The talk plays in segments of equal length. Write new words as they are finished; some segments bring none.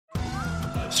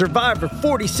Survivor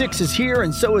 46 is here,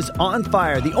 and so is On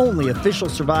Fire, the only official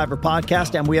Survivor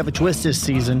podcast, and we have a twist this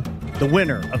season. The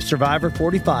winner of Survivor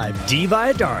 45, Dee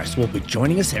Valladares, will be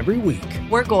joining us every week.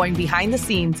 We're going behind the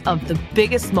scenes of the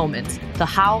biggest moments, the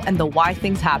how and the why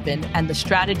things happen, and the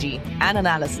strategy and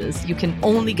analysis you can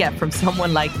only get from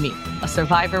someone like me, a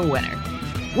Survivor winner.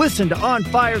 Listen to On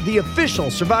Fire, the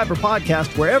official Survivor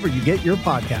podcast, wherever you get your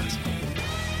podcast.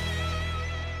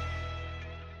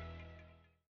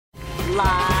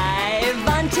 Live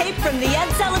on tape from the Ed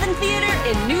Sullivan Theater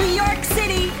in New York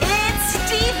City, it's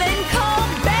Stephen Colbert.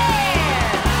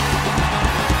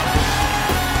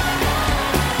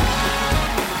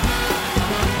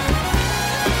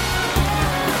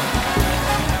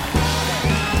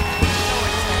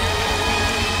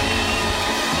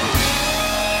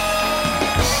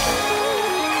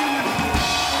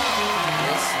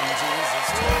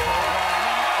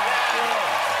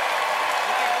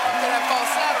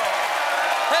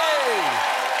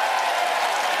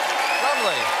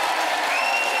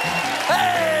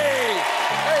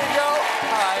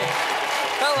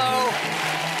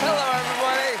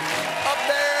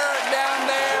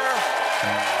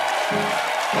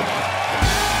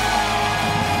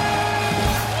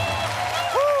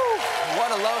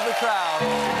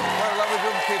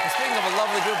 Speaking of a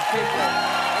lovely group of people, look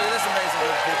at this amazing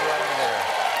group of people right over there.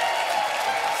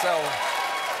 So,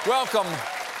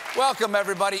 welcome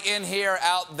everybody in here,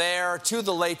 out there, to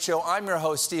The Late Show. I'm your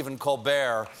host, Stephen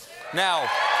Colbert. Now,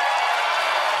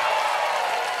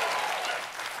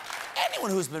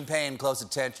 anyone who's been paying close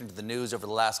attention to the news over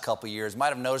the last couple of years might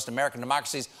have noticed American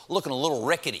democracy's looking a little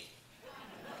rickety.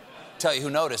 Tell you who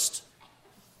noticed.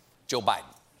 Joe Biden.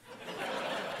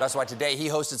 That's why today he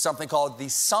hosted something called the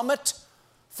Summit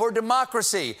for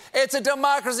Democracy. It's a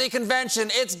democracy convention.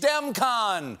 It's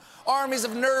DemCon. Armies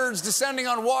of nerds descending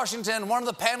on Washington. One of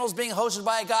the panels being hosted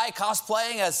by a guy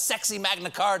cosplaying as sexy Magna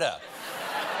Carta.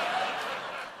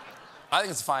 I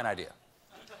think it's a fine idea.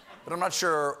 But I'm not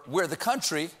sure we're the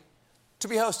country to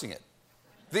be hosting it.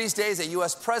 These days, a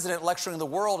U.S. president lecturing the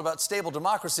world about stable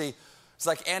democracy is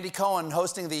like Andy Cohen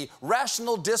hosting the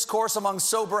Rational Discourse Among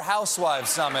Sober Housewives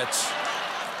Summit.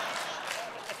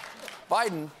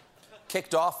 Biden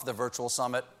kicked off the virtual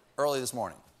summit early this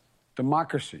morning.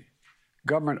 Democracy,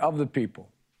 government of the people,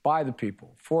 by the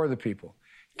people, for the people,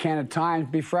 can at times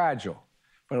be fragile,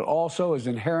 but it also is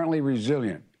inherently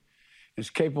resilient. It's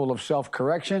capable of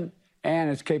self-correction, and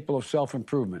it's capable of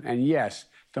self-improvement. And yes,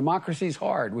 democracy's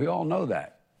hard. We all know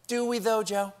that. Do we, though,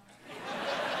 Joe?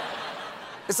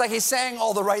 It's like he's saying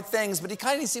all the right things, but he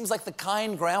kind of seems like the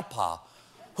kind grandpa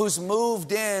who's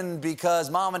moved in because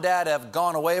mom and dad have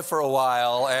gone away for a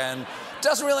while and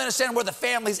doesn't really understand where the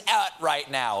family's at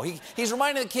right now. He's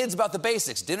reminding the kids about the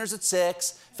basics. Dinner's at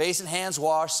 6, face and hands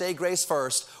washed, say grace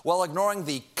first, while ignoring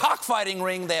the cockfighting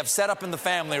ring they have set up in the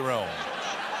family room.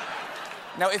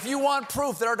 Now, if you want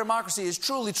proof that our democracy is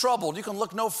truly troubled, you can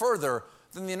look no further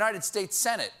than the United States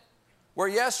Senate, where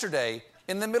yesterday,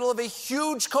 in the middle of a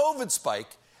huge COVID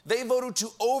spike, they voted to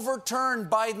overturn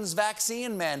Biden's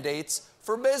vaccine mandates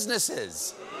for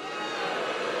businesses.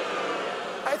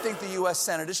 I think the U.S.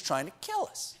 Senate is trying to kill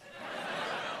us.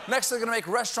 Next, they're going to make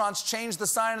restaurants change the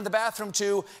sign in the bathroom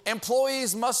to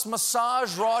employees must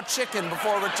massage raw chicken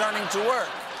before returning to work.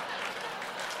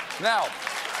 Now,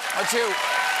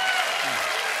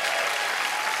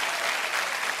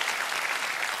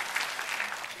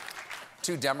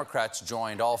 two Democrats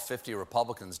joined all 50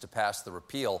 Republicans to pass the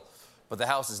repeal, but the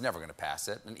House is never going to pass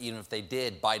it, and even if they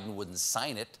did, Biden wouldn't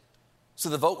sign it. So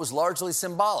the vote was largely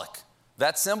symbolic.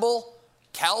 That symbol?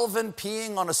 Calvin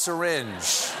peeing on a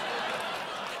syringe.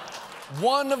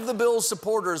 One of the bill's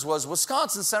supporters was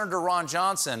Wisconsin Senator Ron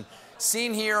Johnson,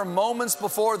 seen here moments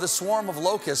before the swarm of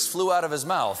locusts flew out of his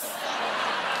mouth.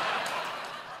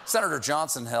 Senator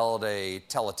Johnson held a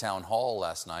teletown hall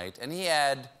last night, and he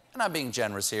had, and I'm being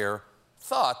generous here,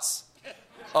 thoughts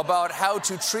about how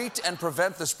to treat and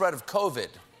prevent the spread of COVID.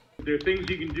 There are things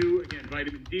you can do, again,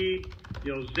 vitamin D,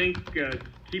 zinc,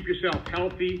 keep yourself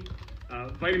healthy,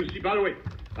 vitamin C. By the way,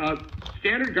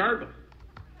 standard gargle,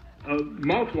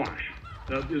 mouthwash,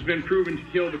 has been proven to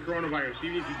kill the coronavirus.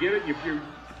 Even if you get it,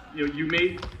 you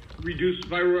may reduce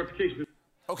viral replication.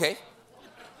 Okay,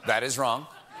 that is wrong.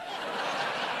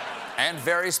 And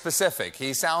very specific.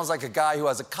 He sounds like a guy who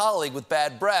has a colleague with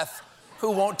bad breath who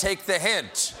won't take the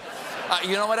hint.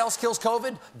 You know what else kills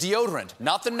COVID? Deodorant.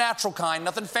 Not the natural kind,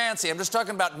 nothing fancy. I'm just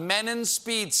talking about Menon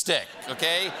Speed Stick,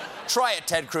 okay? Try it,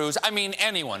 Ted Cruz. I mean,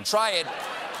 anyone. Try it,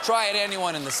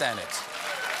 anyone in the Senate.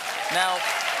 Now,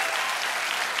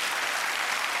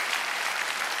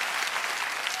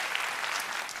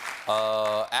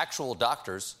 actual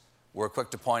doctors We're quick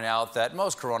to point out that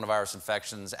most coronavirus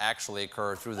infections actually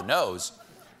occur through the nose,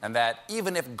 and that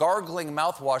even if gargling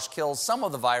mouthwash kills some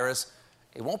of the virus,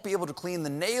 it won't be able to clean the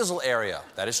nasal area.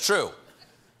 That is true.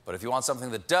 But if you want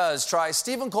something that does, try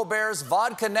Stephen Colbert's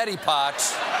Vodka Neti Pot.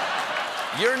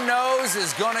 Your nose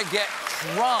is gonna get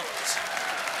crunked.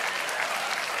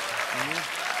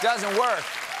 Doesn't work.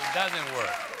 It doesn't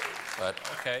work. But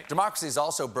okay. Democracy is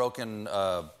also broken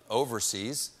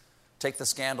overseas. Take the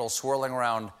scandal swirling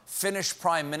around Finnish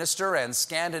Prime Minister and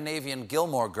Scandinavian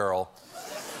Gilmore Girl,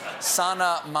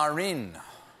 Sanna Marin.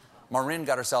 Marin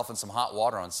got herself in some hot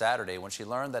water on Saturday when she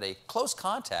learned that a close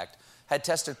contact had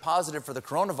tested positive for the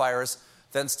coronavirus,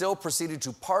 then still proceeded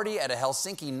to party at a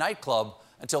Helsinki nightclub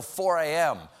until 4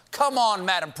 a.m. Come on,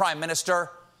 Madam Prime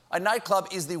Minister. A nightclub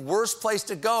is the worst place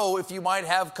to go if you might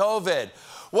have COVID.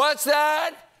 What's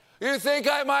that? You think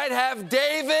I might have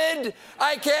David?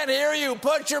 I can't hear you.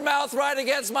 Put your mouth right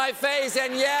against my face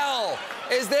and yell.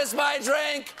 Is this my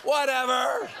drink?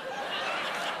 Whatever.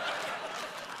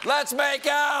 Let's make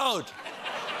out.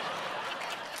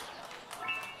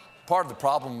 Part of the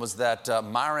problem was that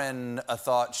Marin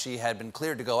thought she had been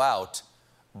cleared to go out,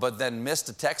 but then missed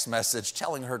a text message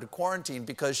telling her to quarantine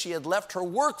because she had left her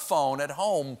work phone at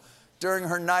home during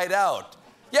her night out.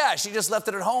 Yeah, she just left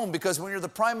it at home because when you're the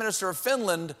Prime Minister of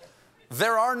Finland,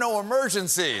 there are no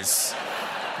emergencies.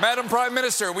 Madam Prime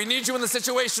Minister, we need you in the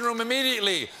Situation Room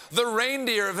immediately. The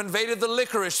reindeer have invaded the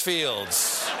licorice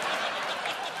fields.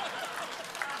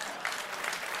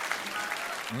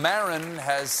 Marin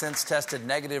has since tested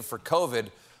negative for COVID,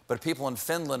 but people in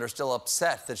Finland are still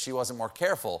upset that she wasn't more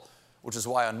careful, which is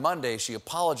why on Monday she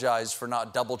apologized for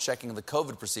not double-checking the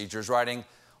COVID procedures, writing,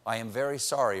 "I am very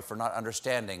sorry for not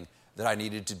understanding that I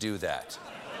needed to do that."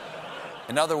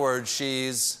 In other words,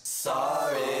 she's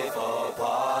sorry for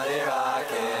party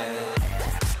rocking.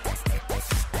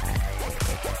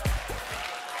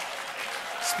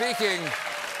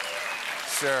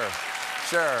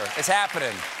 Sure, it's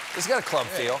happening. It's got a club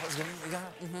feel.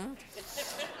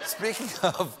 Speaking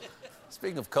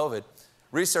of COVID,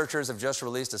 researchers have just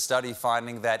released a study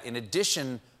finding that in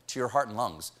addition to your heart and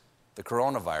lungs, the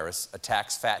coronavirus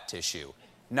attacks fat tissue.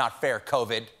 Not fair,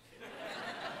 COVID.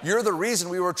 You're the reason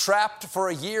we were trapped for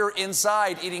a year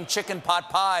inside eating chicken pot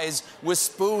pies with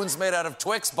spoons made out of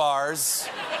Twix bars.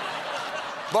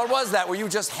 What was that? Were you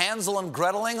just Hansel and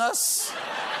Greteling us?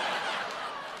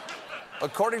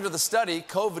 According to the study,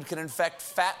 COVID can infect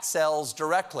fat cells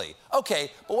directly.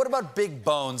 Okay, but what about big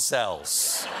bone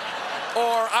cells?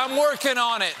 Or I'm working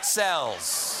on it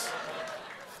cells?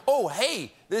 Oh,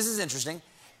 hey, this is interesting.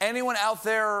 Anyone out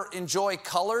there enjoy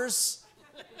colors?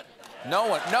 No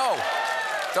one. No.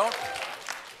 I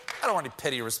don't want any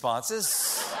pity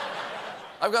responses.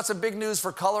 I've got some big news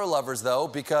for color lovers, though,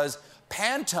 because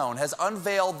Pantone has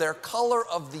unveiled their color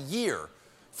of the year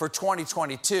for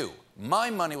 2022. My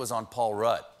money was on Paul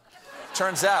Rudd.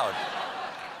 Turns out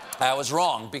I was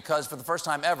wrong, because for the first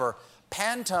time ever,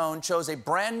 Pantone chose a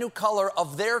brand new color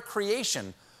of their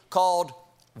creation called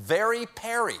Very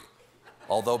Perry.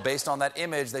 Although based on that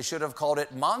image, they should have called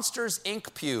it Monsters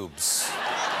Inc. Pubes.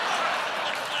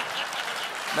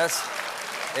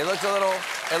 It looked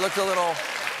a little,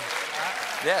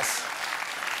 yes.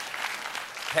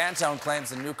 Pantone claims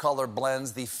the new color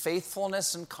blends the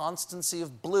faithfulness and constancy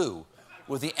of blue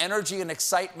with the energy and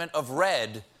excitement of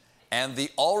red and the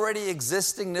already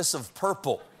existingness of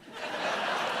purple.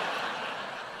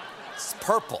 It's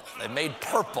purple. They made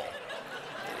purple.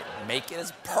 They didn't make it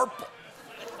as purple.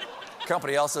 The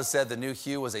company also said the new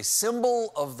hue was a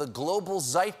symbol of the global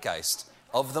zeitgeist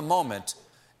of the moment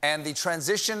and the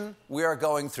transition we are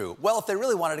going through. Well, if they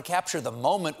really wanted to capture the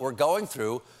moment we're going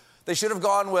through, they should have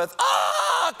gone with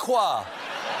aqua.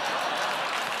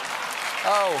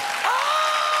 Oh,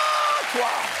 aqua.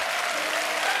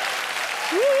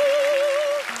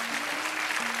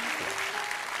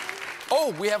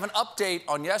 Oh, we have an update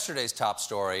on yesterday's top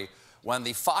story when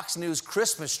the Fox News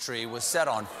Christmas tree was set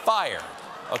on fire.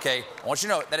 Okay, I want you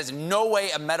to know that is in no way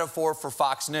a metaphor for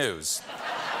Fox News.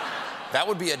 That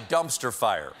would be a dumpster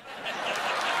fire.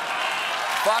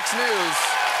 Fox News.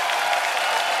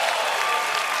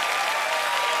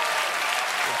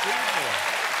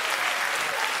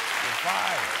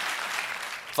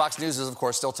 Fox News is, of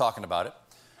course, still talking about it.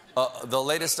 The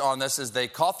latest on this is they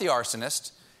caught the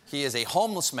arsonist. He is a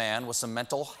homeless man with some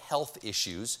mental health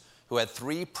issues who had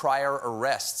 3 prior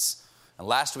arrests. And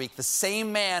last week, the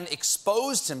same man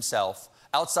exposed himself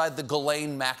outside the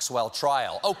Ghislaine Maxwell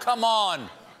trial. Oh, come on.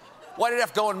 Why did it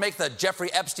have to go and make the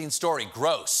Jeffrey Epstein story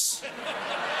gross?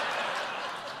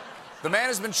 The man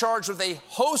has been charged with a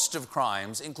host of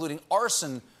crimes, including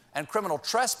arson and criminal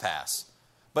trespass.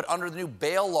 But under the new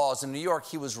bail laws in New York,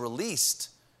 he was released,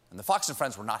 and the Fox and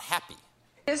Friends were not happy.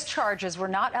 His charges were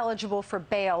not eligible for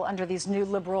bail under these new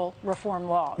liberal reform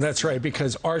laws. That's right,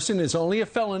 because arson is only a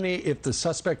felony if the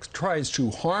suspect tries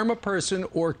to harm a person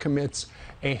or commits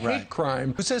a hate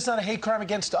crime. Who says it's not a hate crime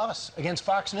against us, against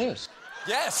Fox News?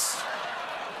 Yes.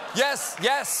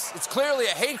 Yes. It's clearly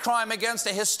a hate crime against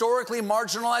a historically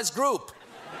marginalized group.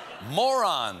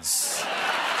 Morons.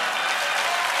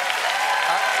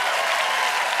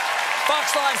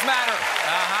 Fox Lives Matter.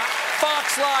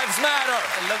 Fox Lives Matter.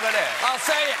 Look at that. I'll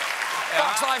say it.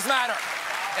 Fox Lives Matter.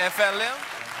 FLM.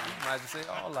 Might as well say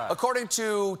all lives. According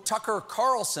to Tucker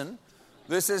Carlson,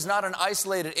 this is not an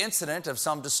isolated incident of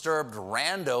some disturbed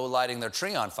rando lighting their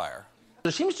tree on fire.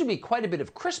 There seems to be quite a bit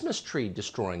of Christmas tree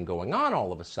destroying going on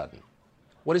all of a sudden.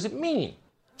 What does it mean?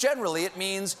 Generally, it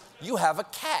means you have a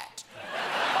cat.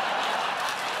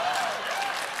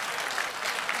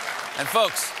 And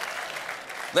folks,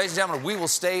 ladies and gentlemen, we will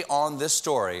stay on this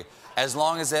story as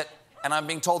long as it, and I'm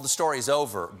being told the story's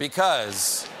over,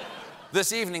 because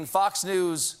this evening Fox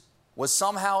News was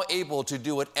somehow able to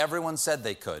do what everyone said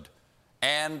they could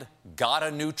and got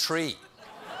a new tree,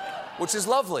 which is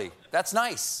lovely. That's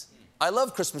nice. I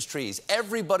love Christmas trees.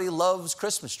 Everybody loves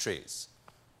Christmas trees,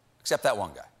 except that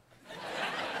one guy.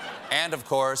 And, of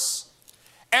course,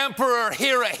 Emperor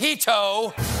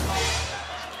Hirohito.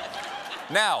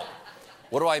 Now,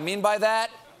 what do I mean by that?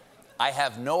 I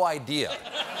have no idea.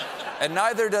 And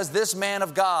neither does this man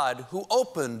of God who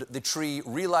opened the tree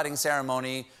relighting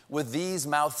ceremony with these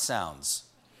mouth sounds.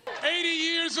 80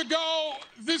 years ago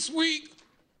this week,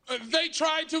 they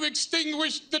tried to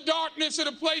extinguish the darkness at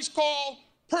a place called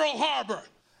Pearl Harbor.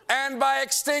 And by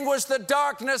extinguish the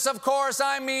darkness, of course,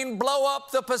 I mean blow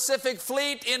up the Pacific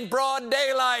Fleet in broad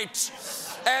daylight.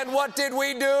 And what did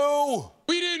we do?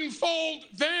 We didn't fold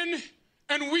then,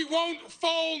 and we won't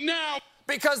fold now.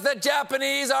 Because the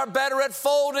Japanese are better at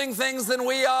folding things than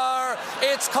we are.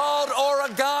 It's called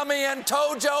origami, and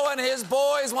Tojo and his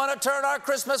boys want to turn our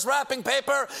Christmas wrapping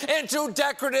paper into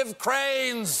decorative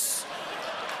cranes.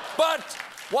 But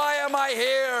why am I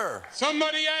here?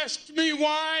 Somebody asked me,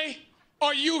 why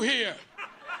are you here?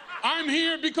 I'm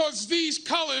here because these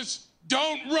colors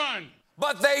don't run.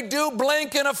 But they do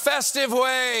blink in a festive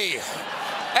way.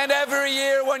 And every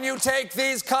year when you take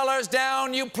these colors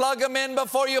down, you plug them in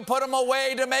before you put them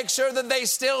away to make sure that they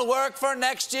still work for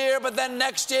next year. But then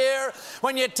next year,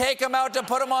 when you take them out to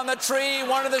put them on the tree,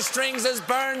 one of the strings is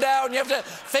burned out, and you have to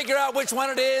figure out which one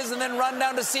it is and then run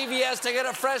down to CVS to get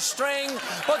a fresh string.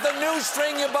 But the new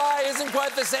string you buy isn't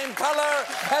quite the same color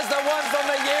as the one from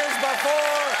the years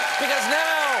before. Because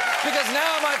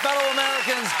now, my fellow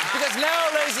Americans, because now,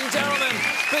 ladies and gentlemen,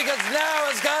 because now,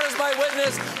 as God is my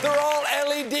witness, they're all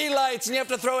LED lights, and you have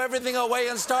to throw everything away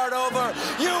and start over.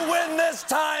 You win this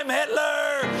time,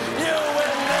 Hitler! You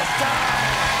win this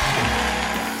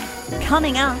time!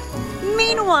 Coming up,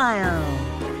 meanwhile.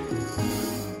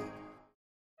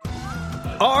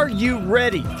 Are you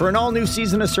ready for an all-new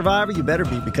season of Survivor? You better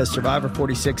be, because Survivor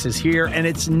 46 is here, and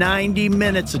it's 90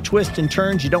 minutes of twists and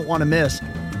turns you don't want to miss.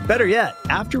 Better yet,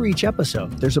 after each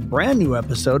episode, there's a brand new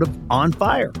episode of On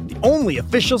Fire, the only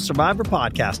official Survivor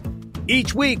podcast.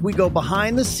 Each week, we go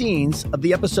behind the scenes of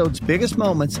the episode's biggest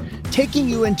moments, taking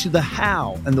you into the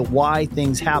how and the why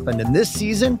things happened. And this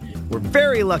season, we're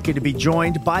very lucky to be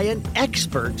joined by an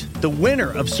expert, the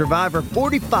winner of Survivor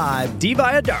 45, Dee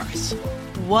Valladares.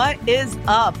 What is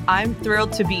up? I'm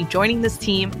thrilled to be joining this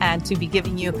team and to be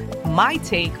giving you my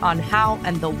take on how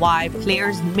and the why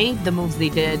players made the moves they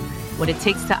did, what it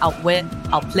takes to outwit,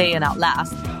 outplay, and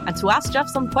outlast, and to ask Jeff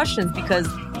some questions, because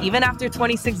even after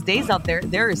 26 days out there,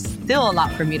 there is still a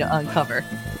lot for me to uncover.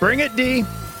 Bring it, Dee.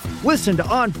 Listen to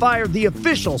On Fire, the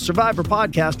official Survivor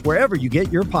podcast, wherever you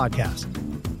get your podcast.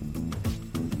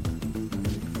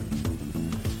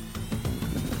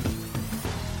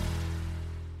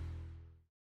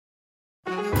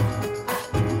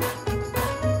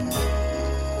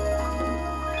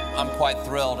 I'm quite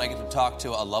thrilled. I get to talk to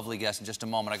a lovely guest in just a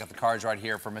moment. I got the cards right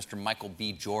here for Mr. Michael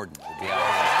B. Jordan. We'll be out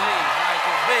here.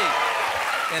 Michael B.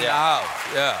 In the house.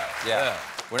 Yeah.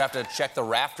 We're gonna have to check the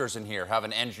rafters in here. Have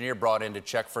an engineer brought in to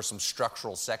check for some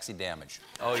structural sexy damage.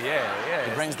 Oh, yeah.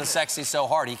 He brings the sexy so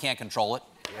hard he can't control it.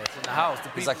 Yeah, it's in the house. The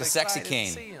He's like the sexy excited to king.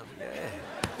 see him. Yeah.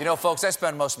 You know, folks, I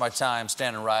spend most of my time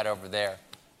standing right over there,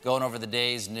 going over the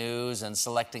day's news and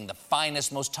selecting the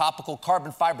finest, most topical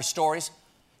carbon fiber stories,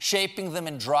 shaping them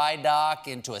in dry dock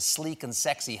into a sleek and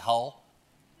sexy hull,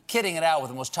 kitting it out with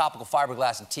the most topical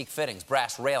fiberglass and teak fittings,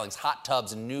 brass railings, hot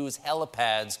tubs, and news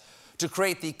helipads to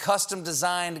create the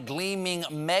custom-designed, gleaming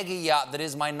mega yacht that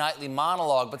is my nightly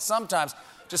monologue. But sometimes,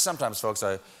 just sometimes, folks,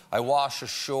 I I wash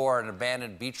ashore at an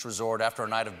abandoned beach resort after a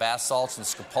night of bath salts and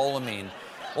scopolamine.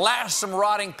 Lash some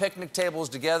rotting picnic tables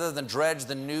together, then dredge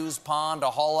the news pond to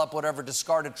haul up whatever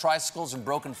discarded tricycles and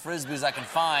broken frisbees I can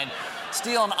find.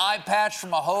 Steal an eye patch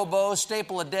from a hobo,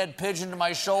 staple a dead pigeon to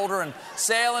my shoulder, and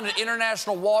sail into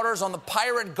international waters on the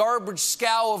pirate garbage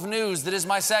scow of news that is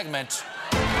my segment.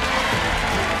 Meanwhile.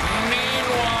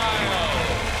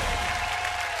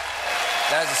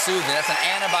 That is a soothing. That's an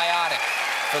antibiotic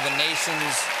for the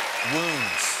nation's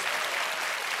wounds.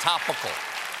 Topical.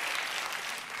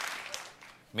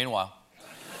 Meanwhile,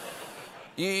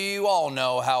 you all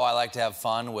know how I like to have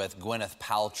fun with Gwyneth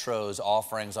Paltrow's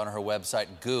offerings on her website,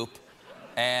 Goop.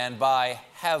 And by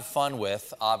have fun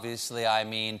with, obviously I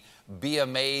mean be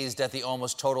amazed at the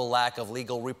almost total lack of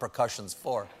legal repercussions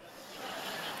for.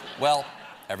 Well,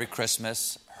 every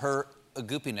Christmas, her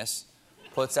Goopiness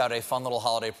puts out a fun little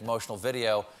holiday promotional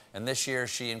video, and this year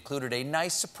she included a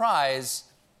nice surprise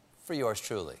for yours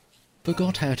truly.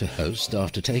 Forgot how to host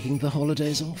after taking the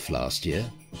holidays off last year?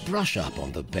 Brush up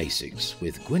on the basics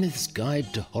with Gwyneth's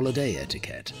Guide to Holiday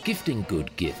Etiquette. Gifting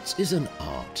good gifts is an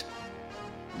art.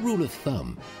 Rule of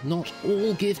thumb, not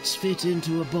all gifts fit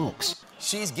into a box.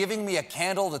 She's giving me a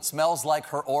candle that smells like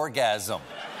her orgasm.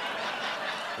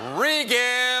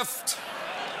 Regift!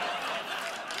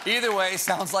 Either way,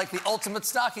 sounds like the ultimate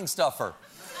stocking stuffer.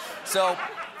 So,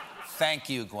 thank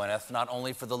you, Gwyneth, not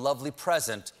only for the lovely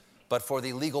present, but for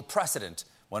the legal precedent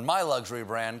when my luxury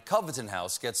brand, Coveton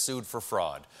House, gets sued for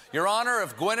fraud. Your Honor,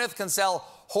 if Gwyneth can sell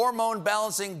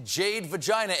hormone-balancing jade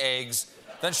vagina eggs,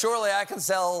 then surely I can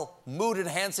sell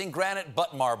mood-enhancing granite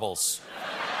butt marbles.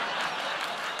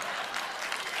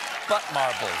 Butt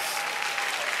marbles.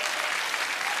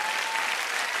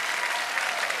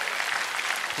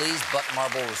 Please butt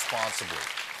marble responsibly.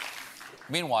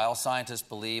 Meanwhile, scientists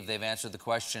believe they've answered the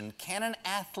question, can an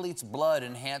athlete's blood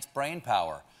enhance brain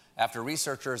power? After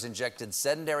researchers injected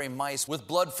sedentary mice with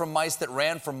blood from mice that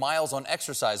ran for miles on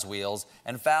exercise wheels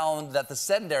and found that the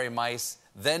sedentary mice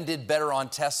then did better on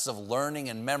tests of learning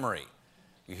and memory.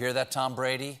 You hear that, Tom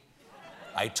Brady?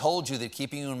 I told you that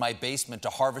keeping you in my basement to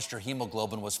harvest your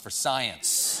hemoglobin was for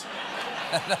science.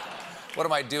 What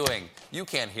am I doing? You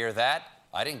can't hear that.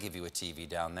 I didn't give you a TV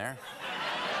down there.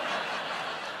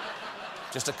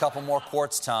 Just a couple more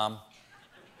quarts, Tom.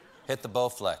 Hit the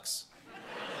Bowflex.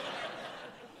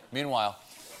 Meanwhile,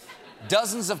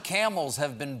 dozens of camels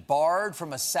have been barred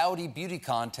from a Saudi beauty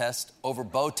contest over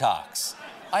Botox.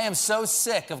 I am so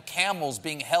sick of camels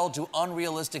being held to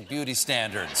unrealistic beauty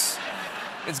standards.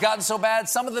 It's gotten so bad,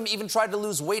 some of them even tried to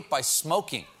lose weight by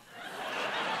smoking.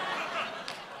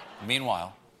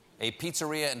 Meanwhile, a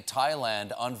pizzeria in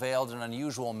Thailand unveiled an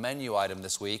unusual menu item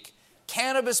this week,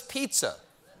 cannabis pizza.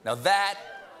 Now that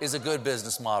is a good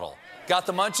business model. Got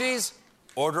the munchies?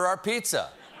 Order our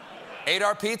pizza. Ate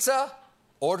our pizza?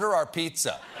 Order our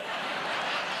pizza.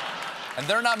 And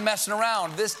they're not messing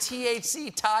around. This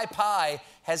THC Thai pie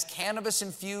has cannabis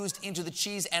infused into the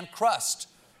cheese and crust.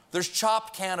 There's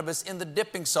chopped cannabis in the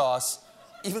dipping sauce.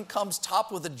 Even comes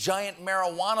topped with a giant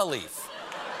marijuana leaf.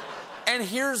 And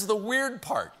here's the weird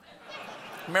part.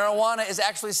 Marijuana is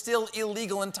actually still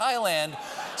illegal in Thailand,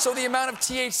 so the amount of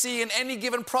THC in any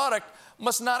given product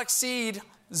must not exceed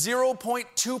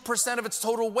 0.2% of its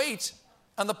total weight.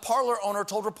 And the parlor owner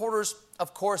told reporters,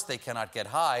 of course they cannot get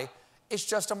high. It's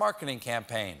just a marketing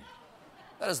campaign.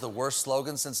 That is the worst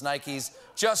slogan since Nike's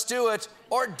just do it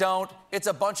or don't. It's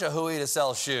a bunch of hooey to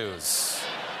sell shoes.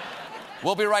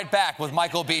 We'll be right back with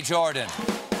Michael B. Jordan.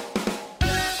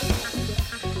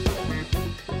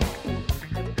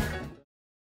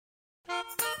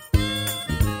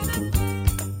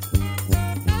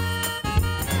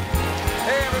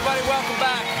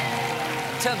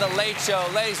 To The Late Show.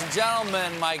 Ladies and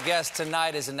gentlemen, my guest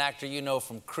tonight is an actor you know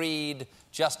from Creed,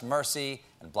 Just Mercy,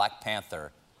 and Black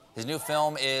Panther. His new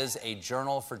film is A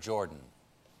Journal for Jordan.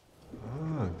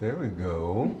 Ah, there we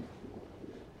go.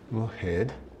 Little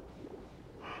head.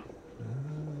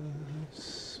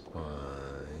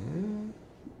 Spine.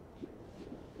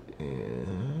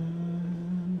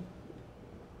 And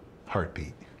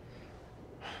heartbeat.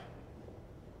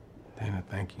 Dana,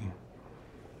 thank you.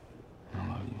 I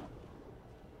love you.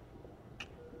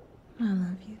 I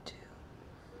love you too.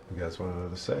 You guys want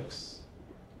another sex?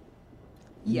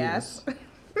 Yes.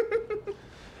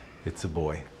 It's a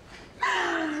boy.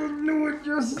 I knew it,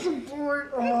 just a boy.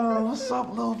 Oh, what's up,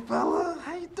 little fella?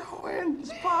 How you doing?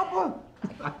 It's Papa.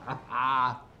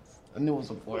 I knew it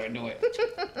was a boy. I knew it.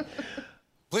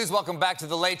 Please welcome back to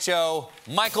The Late Show,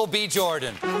 Michael B.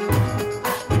 Jordan. It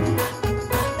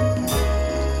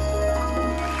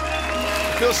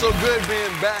feels so good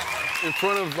being back in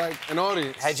front of like an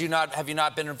audience. Have you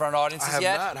not been in front of audiences I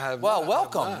yet? have well, not.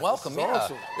 welcome. This is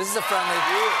awesome. This is a friendly.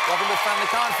 Welcome to Friendly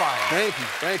Confines.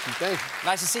 Thank you.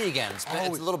 Nice to see you again. It's a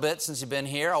little bit since you've been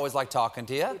here. Always like talking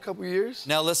to you. A couple years.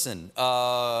 Now listen,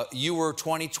 you were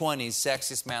 2020's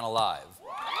sexiest man alive.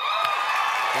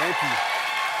 Thank you.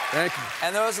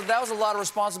 And that was a lot of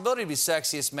responsibility to be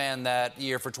sexiest man that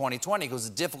year for 2020. It was a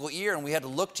difficult year, and we had to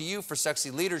look to you for sexy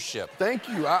leadership. Thank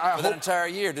you. For that entire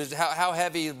year. How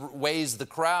heavy weighs the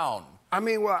crown? I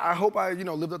mean, well, I hope I,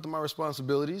 lived up to my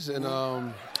responsibilities. And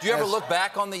do you ever look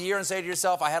back on the year and say to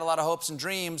yourself, I had a lot of hopes and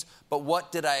dreams, but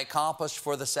what did I accomplish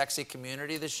for the sexy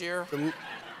community this year?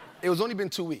 It was only been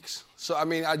 2 weeks. So, I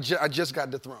mean, I just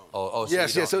got dethroned. So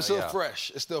yes, so it's still yeah.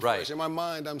 fresh. It's still Right. fresh. In my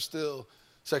mind, I'm still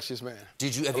sexiest man.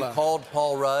 Have you called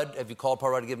Paul Rudd? Have you called Paul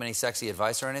Rudd to give him any sexy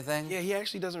advice or anything? Yeah, he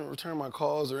actually doesn't return my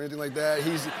calls or anything like that.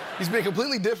 He's been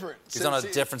completely different. He's on a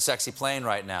different sexy plane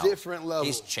right now. Different level.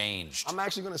 He's changed. I'm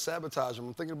actually going to sabotage him.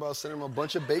 I'm thinking about sending him a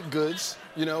bunch of baked goods,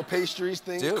 pastries,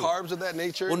 things, Dude. carbs of that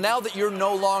nature. Well, now that you're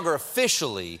no longer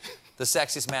officially the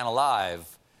sexiest man alive,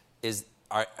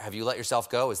 have you let yourself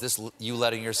go? Is this you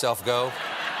letting yourself go?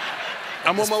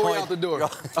 I'm on my way out the door.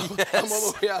 Yes. I'm on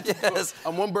my way out the door.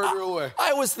 I'm one burger away.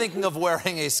 I was thinking of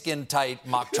wearing a skin-tight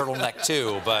mock turtleneck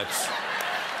too, but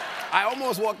I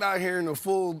almost walked out here in a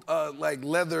full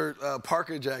leather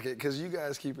parka jacket because you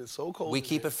guys keep it so cold. we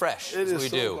keep it fresh. It is we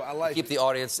so do. cold. I like keep it. the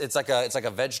audience. It's like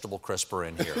a vegetable crisper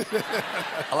in here.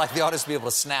 I like the audience to be able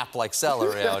to snap like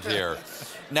celery out here.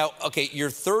 Now, okay, you're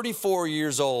 34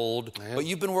 years old, but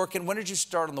you've been working. When did you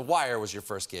start on The Wire? Was your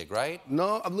first gig, right?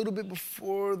 No, a little bit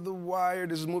before The Wire.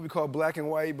 There's a movie called Black and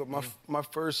White, but my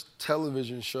first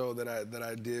television show that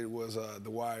I did was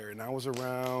The Wire, and I was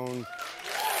around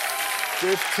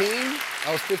 15.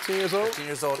 I was 15 years old. 15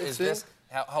 years old. 15? Is this?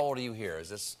 How old are you here? Is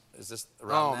this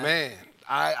around? Oh man,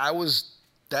 I was.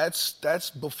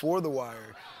 That's before The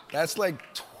Wire. That's like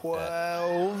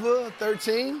 12,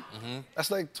 13. Mm-hmm.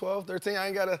 That's like 12, 13. I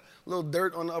ain't got a little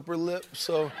dirt on the upper lip,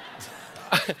 so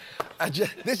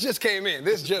this just came in.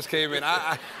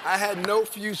 I had no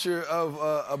future of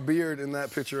a beard in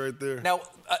that picture right there. Now,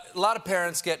 a lot of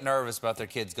parents get nervous about their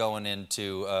kids going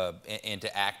into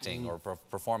acting or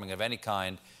performing of any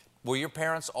kind. Were your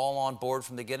parents all on board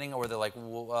from the beginning, or were they like,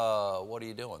 what are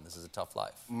you doing? This is a tough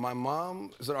life. My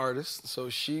mom is an artist, so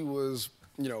she was,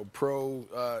 pro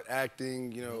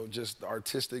acting, just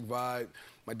artistic vibe.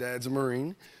 My dad's a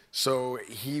Marine, so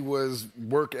he was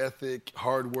work ethic,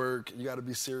 hard work. You got to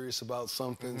be serious about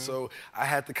something. So I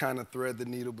had to kind of thread the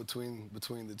needle between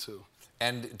the two.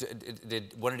 And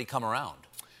when did he come around?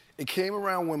 It came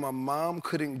around when my mom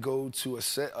couldn't go to a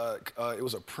set. It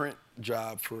was a print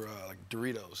job for like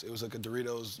Doritos. It was like a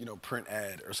Doritos, print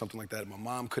ad or something like that. My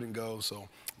mom couldn't go, so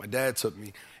my dad took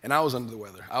me, and I was under the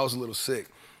weather. I was a little sick.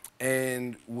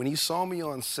 And when he saw me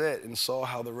on set and saw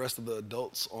how the rest of the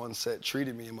adults on set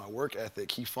treated me and my work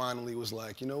ethic, he finally was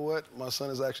like, you know what? My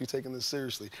son is actually taking this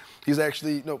seriously. He's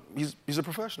actually, he's a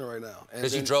professional right now.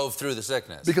 Because you drove through the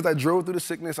sickness. Because I drove through the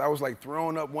sickness. I was like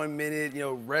throwing up 1 minute,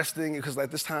 resting, because at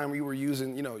this time we were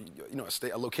using,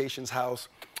 a location's house.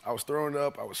 I was throwing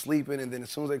up, I was sleeping, and then as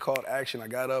soon as they called action, I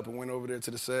got up and went over there to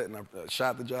the set and I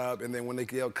shot the job. And then when they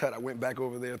yelled cut, I went back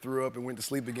over there, threw up, and went to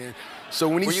sleep again. So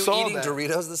when he saw that, were you eating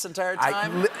Doritos this entire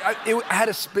time? I had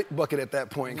a spit bucket at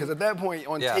that point, because at that point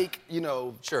on take,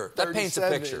 Sure, that paints a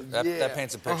picture. That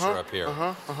paints a picture up here.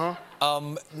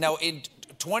 Now in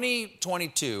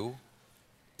 2022.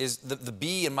 Is the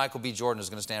B in Michael B. Jordan is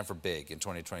going to stand for big in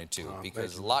 2022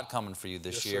 because there's a lot coming for you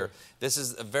this year. Sir. This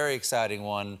is a very exciting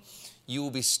one. You will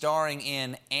be starring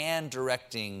in and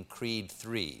directing Creed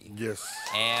 3. Yes.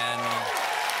 And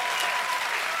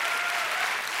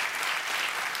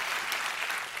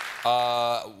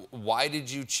why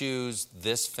did you choose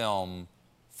this film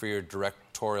for your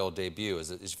directorial debut?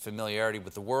 Is it familiarity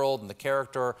with the world and the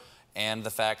character, and the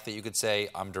fact that you could say,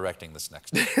 I'm directing this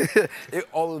next time?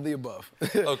 All of the above.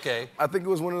 Okay. I think it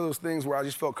was one of those things where I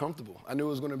just felt comfortable. I knew it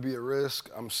was going to be a risk.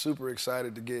 I'm super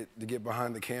excited to get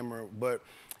behind the camera. But,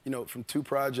 from 2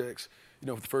 projects,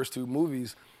 the first 2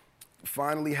 movies,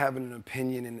 finally having an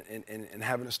opinion and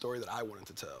having a story that I wanted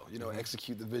to tell,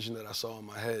 execute the vision that I saw in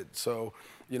my head. So,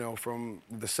 from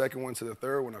the second one to the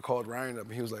third one, I called Ryan up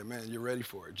and he was like, man, you're ready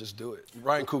for it. Just do it.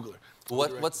 Ryan Coogler.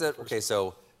 What's that? Okay,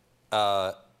 so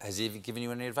has he given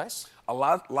you any advice?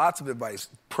 Lots of advice.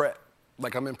 Prep.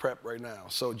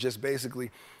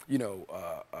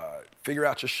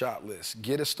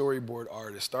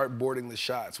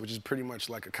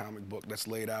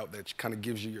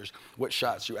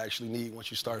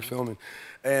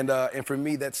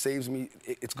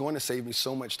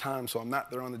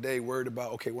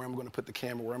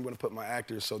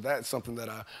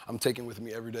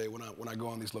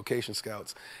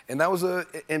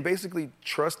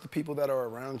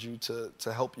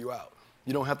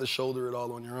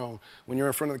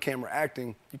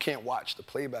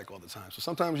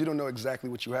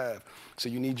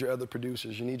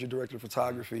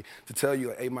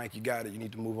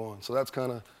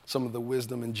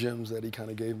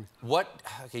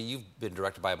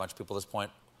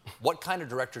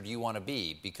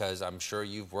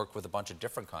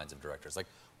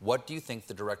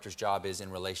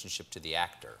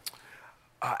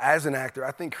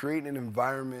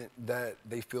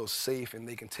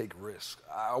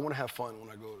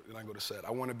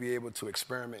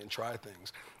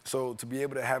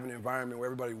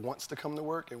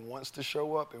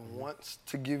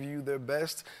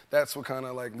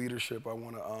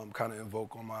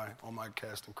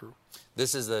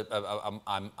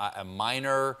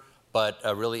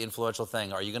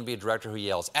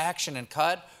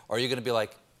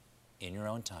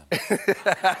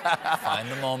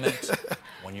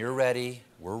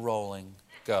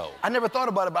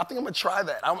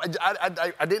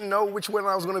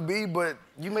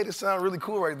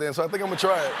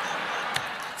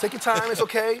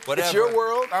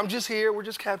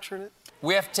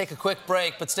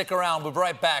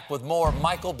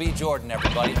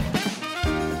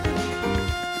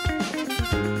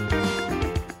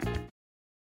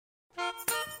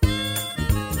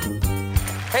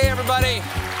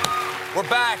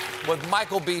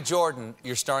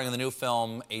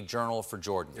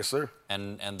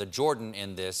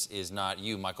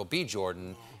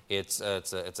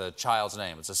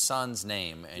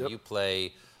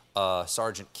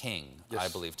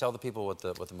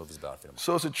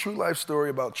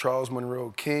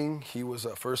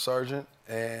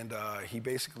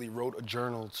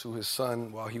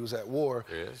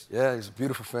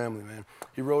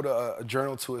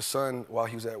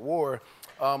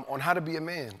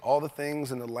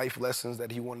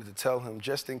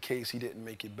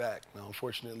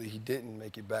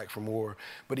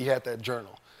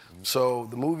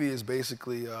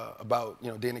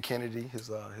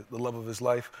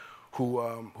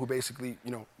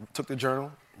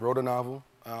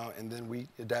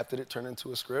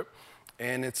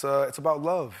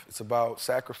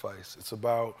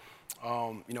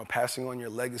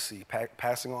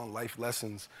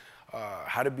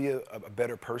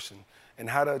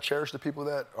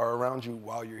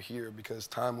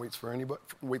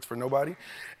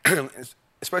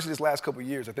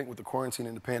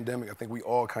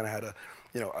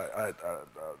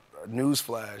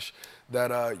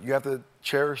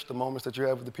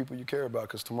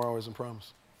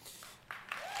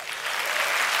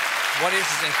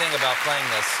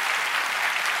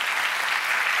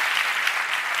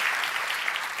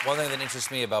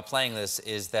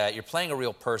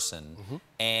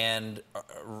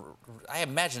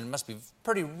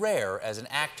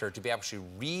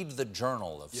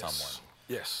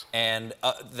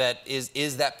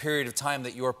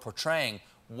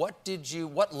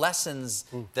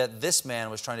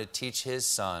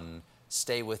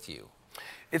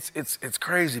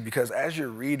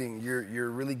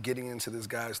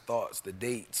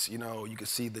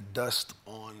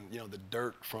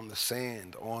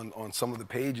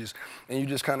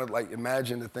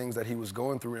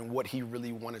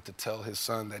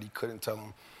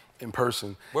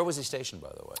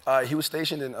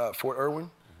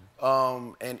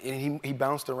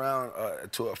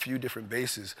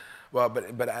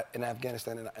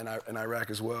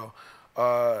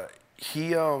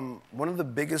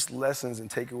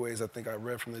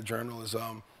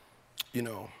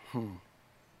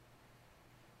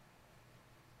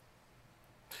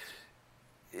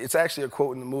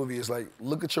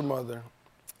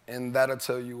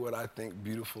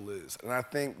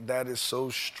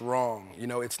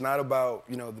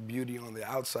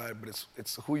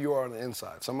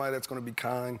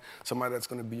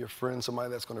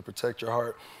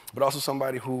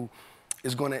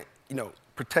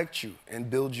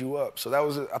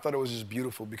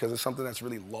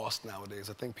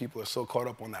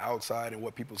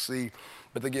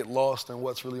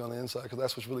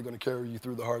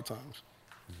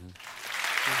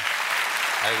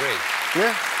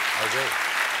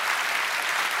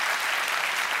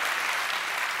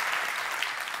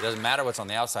 It doesn't matter what's on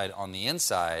the outside. On the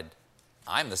inside,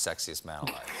 I'm the sexiest man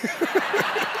alive.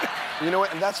 You know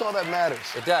what? And that's all that matters.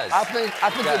 It does. I think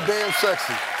you're damn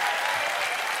sexy.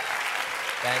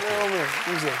 Thank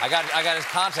you. I got his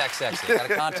contact sexy. I got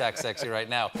a contact sexy right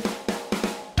now.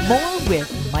 More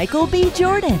with Michael B.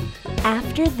 Jordan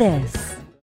after this.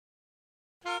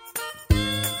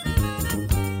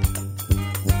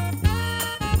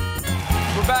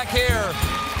 We're back here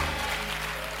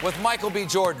with Michael B.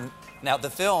 Jordan. Now, the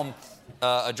film,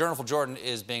 A Journal for Jordan,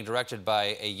 is being directed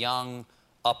by a young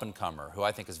up-and-comer who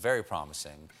I think is very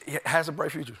promising. He has a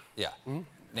bright future. Yeah.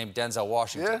 Named Denzel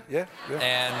Washington. Yeah.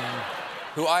 And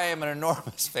who I am an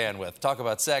enormous fan with. Talk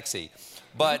about sexy.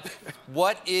 But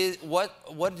what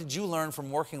did you learn from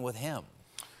working with him?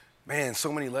 Man,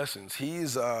 so many lessons. He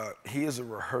is a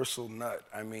rehearsal nut.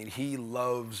 I mean, he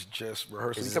loves just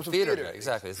rehearsal. He's he comes a from theater guy.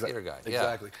 Exactly, he's a theater guy. Yeah.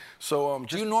 Exactly. So,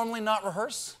 do you normally not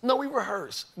rehearse? No, we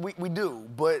rehearse. We do,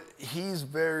 but he's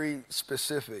very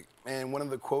specific. And one of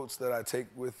the quotes that I take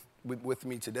with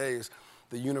me today is,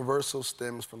 the universal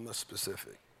stems from the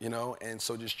specific, you know? And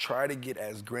so just try to get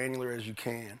as granular as you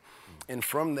can. And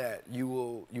from that, you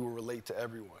will relate to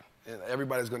everyone. And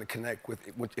everybody's gonna connect with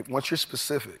it once you're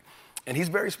specific. And he's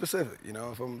very specific, you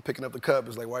know? If I'm picking up the cup,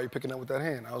 it's like, why are you picking up with that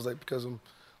hand? I was like, because I'm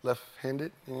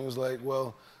left-handed. And he was like,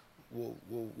 well,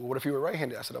 what if you were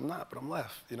right-handed? I said, I'm not, but I'm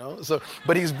left, you know? So,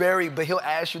 but he'll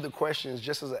ask you the questions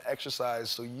just as an exercise,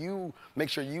 so you make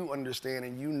sure you understand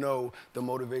and you know the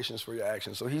motivations for your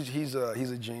actions. So he's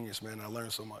a genius, man. I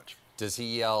learned so much. Does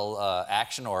he yell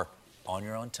action or on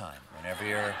your own time whenever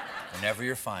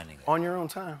you're finding it? On your own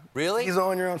time. Really? He's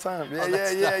on your own time.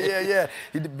 Yeah.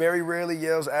 He very rarely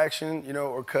yells action, you know,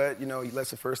 or cut. You know, he lets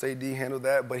the first AD handle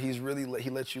that, but he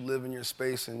lets you live in your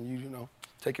space and you know,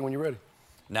 take it when you're ready.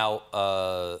 Now,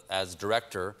 as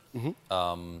director,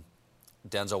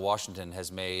 Denzel Washington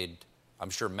has made, I'm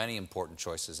sure, many important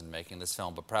choices in making this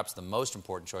film, but perhaps the most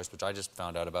important choice, which I just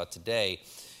found out about today,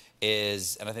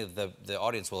 is, and I think the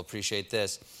audience will appreciate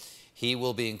this, he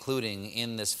will be including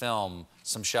in this film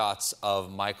some shots of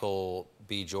Michael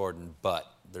B. Jordan butt.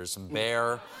 There's some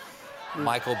bare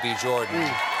Michael B.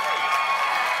 Jordan.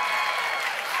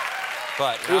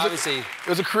 But obviously... It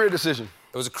was a career decision.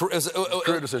 It was a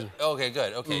career decision. Okay,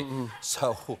 good. Okay.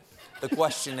 So the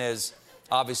question is,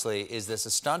 obviously, is this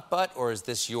a stunt butt or is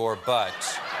this your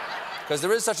butt? Because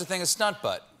there is such a thing as stunt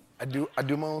butt. I do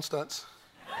my own stunts.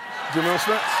 Do my own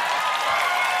stunts.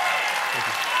 Thank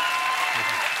you.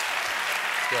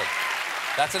 Good.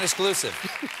 That's an exclusive.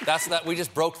 We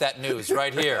just broke that news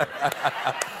right here.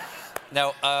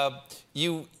 Now,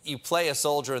 you play a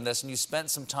soldier in this, and you spent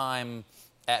some time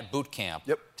at boot camp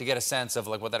to get a sense of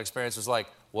like what that experience was like.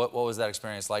 What was that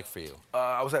experience like for you?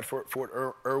 I was at Fort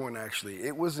Irwin, actually.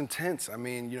 It was intense. I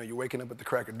mean, you know, you're waking up at the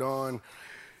crack of dawn.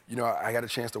 You know, I had a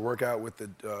chance to work out with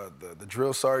the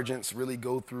drill sergeants, really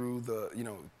go through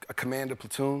a commander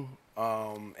platoon.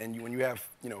 And when you have,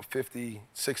 50,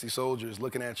 60 soldiers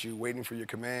looking at you, waiting for your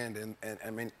command, and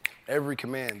I mean, every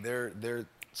command, they're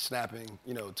snapping,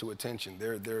 to attention.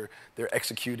 They're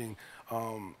executing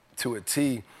to a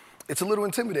T. It's a little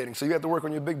intimidating, so you have to work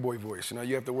on your big boy voice.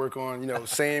 You have to work on,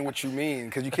 saying what you mean,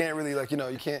 because you can't really,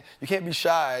 you can't be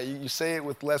shy. You say it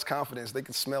with less confidence. They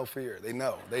can smell fear. They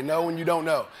know. They know when you don't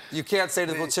know. You can't say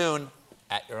to the platoon,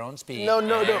 at your own speed, no. at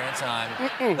your own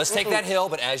time. Let's take that hill,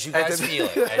 but as you guys feel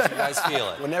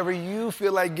it. Whenever you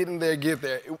feel like getting there, get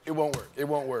there. It won't work. It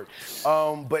won't work.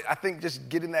 But I think just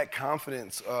getting that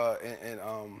confidence of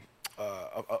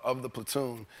the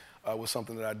platoon was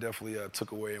something that I definitely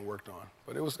took away and worked on.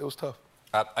 But it was tough.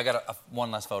 I got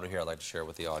one last photo here I'd like to share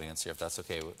with the audience here, if that's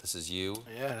okay. This is you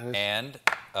and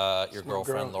your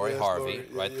girlfriend, Lori Harvey,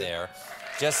 right there.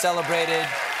 Just celebrated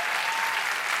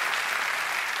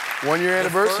 1 year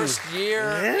anniversary. First year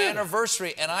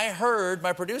anniversary. And I heard,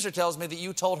 my producer tells me that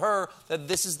you told her that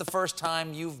this is the first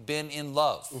time you've been in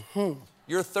love. Mm-hmm.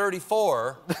 You're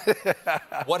 34.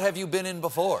 What have you been in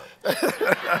before?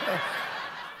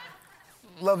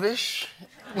 Love-ish.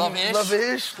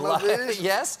 Love-ish? Love-ish.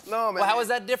 Yes? No, man. Well, how is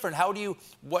that different? I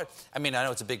mean, I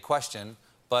know it's a big question,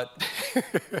 but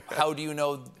how do you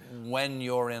know when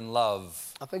you're in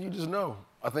love? I think you just know.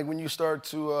 I think when you start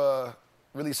to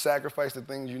really sacrifice the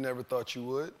things you never thought you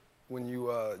would, when you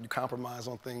compromise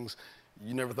on things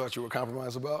you never thought you would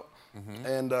compromise about,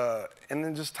 and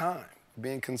then just time,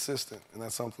 being consistent, and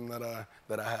that's something that I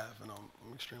have, and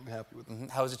I'm extremely happy with it.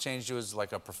 How has it changed you as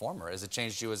like a performer? Has it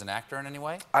changed you as an actor in any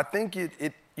way? I think it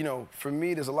for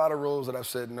me, there's a lot of roles that I've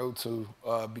said no to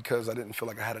because I didn't feel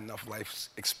like I had enough life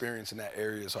experience in that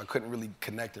area, so I couldn't really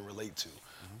connect and relate to.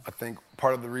 I think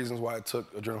part of the reasons why I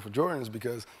took A Journal for Jordan is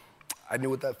because I knew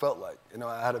what that felt like. You know,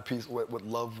 I had a piece what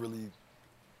love really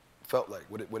felt like,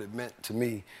 what it meant to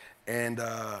me. And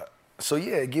so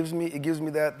yeah, it gives me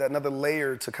that another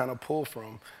layer to kind of pull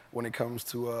from when it comes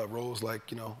to roles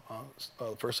like, you know,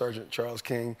 First Sergeant Charles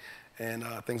King and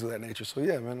things of that nature. So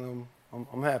yeah, man,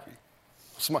 I'm happy.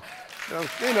 Smart, you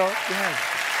know,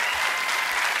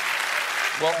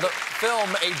 Well, the film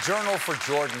A Journal for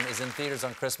Jordan is in theaters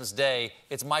on Christmas Day.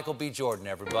 It's Michael B. Jordan,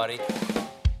 everybody.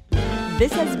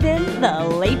 This has been The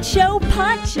Late Show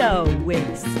Pod Show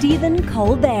with Stephen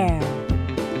Colbert.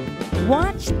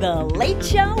 Watch The Late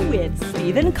Show with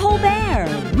Stephen Colbert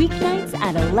weeknights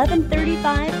at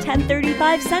 11:35,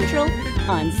 10:35 Central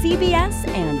on CBS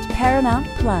and Paramount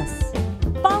Plus.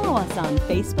 Follow us on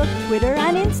Facebook, Twitter,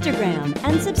 and Instagram,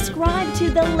 and subscribe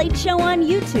to The Late Show on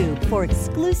YouTube for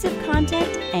exclusive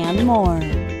content and more.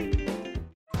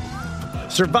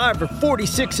 Survivor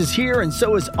 46 is here, and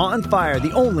so is On Fire,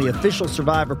 the only official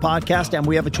Survivor podcast, and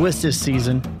we have a twist this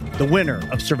season. The winner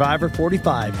of Survivor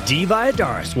 45, Dee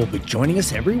Valladares, will be joining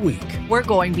us every week. We're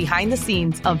going behind the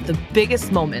scenes of the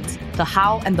biggest moments, the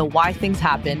how and the why things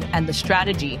happen, and the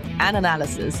strategy and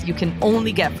analysis you can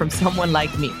only get from someone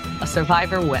like me, a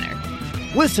Survivor winner.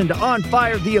 Listen to On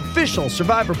Fire, the official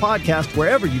Survivor podcast,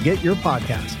 wherever you get your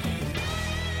podcasts.